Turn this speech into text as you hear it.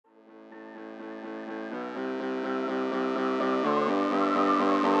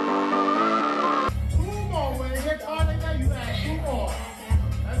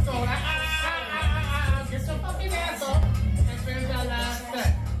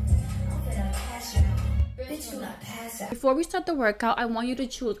Before we start the workout, I want you to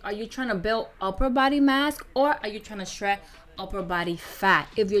choose, are you trying to build upper body mass or are you trying to shred upper body fat?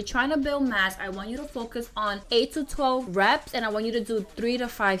 If you're trying to build mass, I want you to focus on 8 to 12 reps, and I want you to do 3 to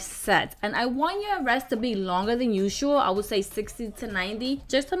 5 sets. And I want your rest to be longer than usual. I would say 60 to 90,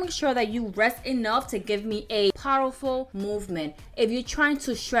 just to make sure that you rest enough to give me a powerful movement. If you're trying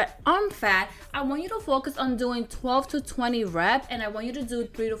to shred arm fat, I want you to focus on doing 12 to 20 reps, and I want you to do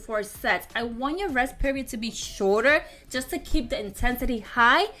 3 to 4 sets. I want your rest period to be shorter, just to keep the intensity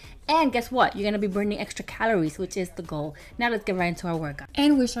high. And guess what? You're going to be burning extra calories, which is the goal. Now let's get right into our workout.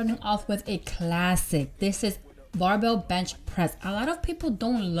 And we're starting off with a classic. This is barbell bench press. A lot of people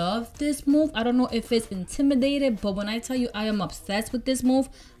don't love this move. I don't know if it's intimidated, but when I tell you I am obsessed with this move,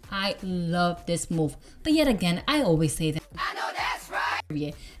 I love this move. But yet again, I always say that. I know that's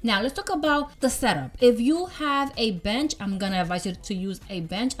right. Now let's talk about the setup. If you have a bench, I'm going to advise you to use a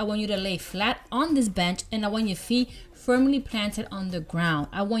bench. I want you to lay flat on this bench, and I want your feet firmly planted on the ground.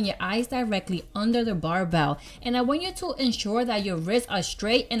 I want your eyes directly under the barbell, and I want you to ensure that your wrists are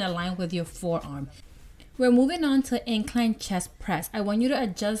straight and aligned with your forearm. We're moving on to incline chest press. I want you to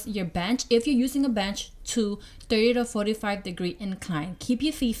adjust your bench, if you're using a bench, to 30 to 45 degree incline. Keep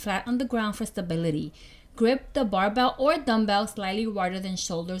your feet flat on the ground for stability. Grip the barbell or dumbbell slightly wider than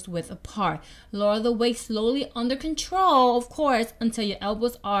shoulders width apart. Lower the weight slowly under control, of course, until your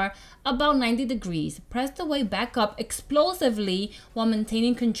elbows are about 90 degrees. Press the weight back up explosively while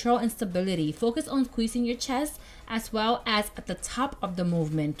maintaining control and stability. Focus on squeezing your chest as well as at the top of the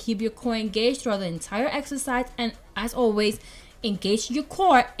movement. Keep your core engaged throughout the entire exercise, and as always, engage your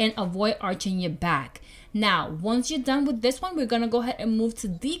core and avoid arching your back. Now, once you're done with this one, we're going to go ahead and move to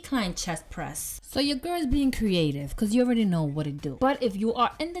decline chest press. So your girl is being creative because you already know what to do. But if you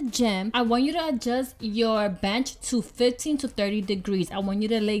are in the gym, I want you to adjust your bench to 15 to 30 degrees. I want you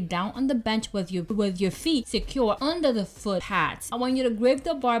to lay down on the bench with your feet secure under the foot pads. I want you to grip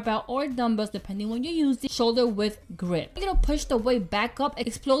the barbell or dumbbells, depending on your use, shoulder width grip. You're going to push the weight back up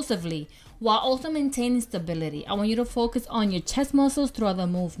explosively while also maintaining stability. I want you to focus on your chest muscles throughout the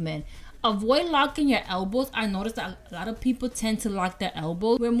movement. Avoid locking your elbows. I noticed that a lot of people tend to lock their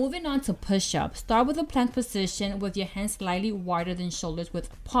elbows. We're moving on to push-ups. Start with a plank position with your hands slightly wider than shoulders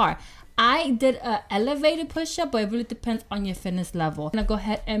width apart. I did an elevated push-up, but it really depends on your fitness level. I'm gonna go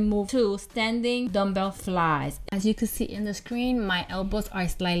ahead and move to standing dumbbell flies. As you can see in the screen, my elbows are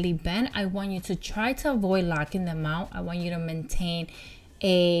slightly bent. I want you to try to avoid locking them out. I want you to maintain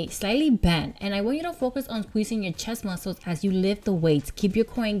a slightly bent, and I want you to focus on squeezing your chest muscles as you lift the weights. Keep your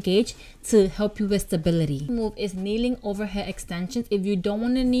core engaged to help you with stability. Move is kneeling overhead extensions. If you don't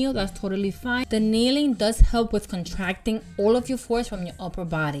want to kneel, that's totally fine. The kneeling does help with contracting all of your force from your upper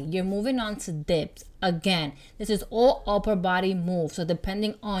body. You're moving on to dips. Again, this is all upper body moves, so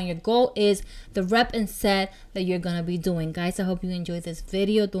depending on your goal is the rep and set that you're gonna be doing. Guys, I hope you enjoyed this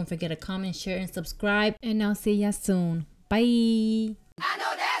video. Don't forget to comment, share, and subscribe, and I'll see ya soon. Bye. I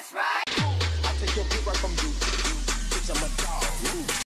know that's right. I take your feet right from you.